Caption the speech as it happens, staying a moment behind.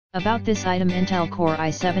About this item: Intel Core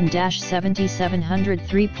i7-7700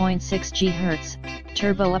 3.6 GHz,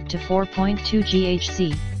 turbo up to 4.2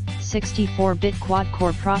 GHz, 64-bit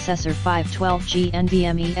quad-core processor, 512G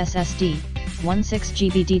NVMe SSD,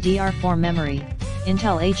 16GB DDR4 memory,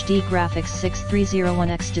 Intel HD graphics,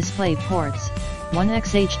 6301X display ports,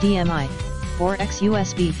 1X HDMI, 4X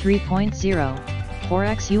USB 3.0,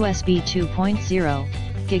 4X USB 2.0,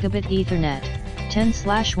 Gigabit Ethernet,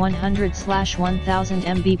 10/100/1000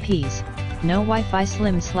 Mbps, no Wi-Fi,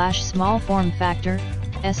 slim/small form factor,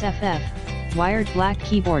 SFF, wired black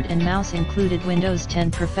keyboard and mouse included, Windows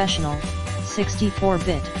 10 Professional,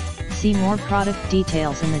 64-bit. See more product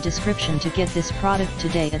details in the description to get this product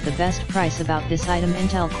today at the best price. About this item: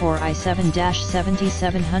 Intel Core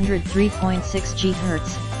i7-7700 3.6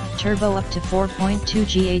 GHz, turbo up to 4.2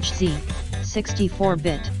 GHz,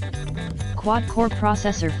 64-bit. Quad-core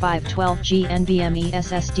processor, 512G NVMe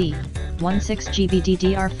SSD, 16GB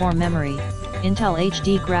DDR4 memory, Intel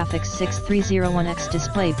HD graphics, 6301X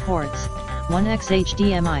display ports, 1X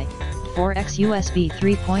HDMI, 4X USB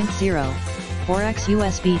 3.0, 4X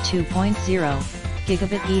USB 2.0,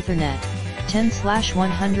 Gigabit Ethernet,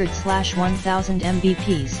 10/100/1000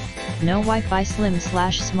 Mbps, no Wi-Fi,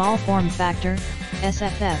 slim/small form factor,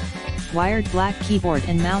 SFF, wired black keyboard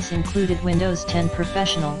and mouse included, Windows 10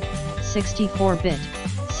 Professional, 64-bit.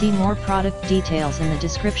 See more product details in the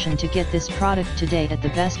description to get this product today at the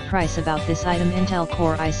best price. About this item: Intel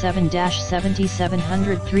Core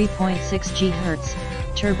i7-7700 3.6 GHz,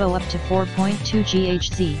 turbo up to 4.2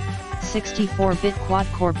 GHz, 64-bit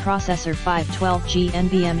quad-core processor, 512G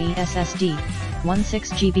NVMe SSD,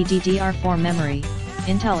 16GB DDR4 memory,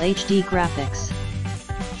 Intel HD graphics,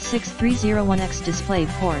 6301X display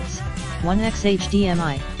ports, 1X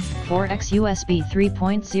HDMI, 4X USB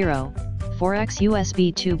 3.0, 4X USB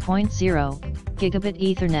 2.0, Gigabit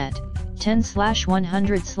Ethernet,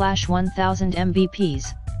 10/100/1000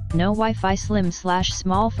 Mbps, no Wi-Fi,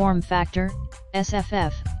 slim/small form factor,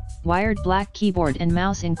 SFF, wired black keyboard and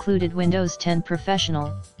mouse included, Windows 10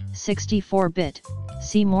 Professional, 64-bit.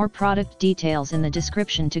 See more product details in the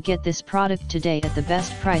description to get this product today at the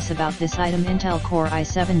best price. About this item: Intel Core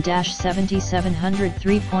i7-7700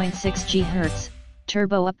 3.6 GHz,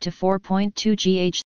 turbo up to 4.2 GHz.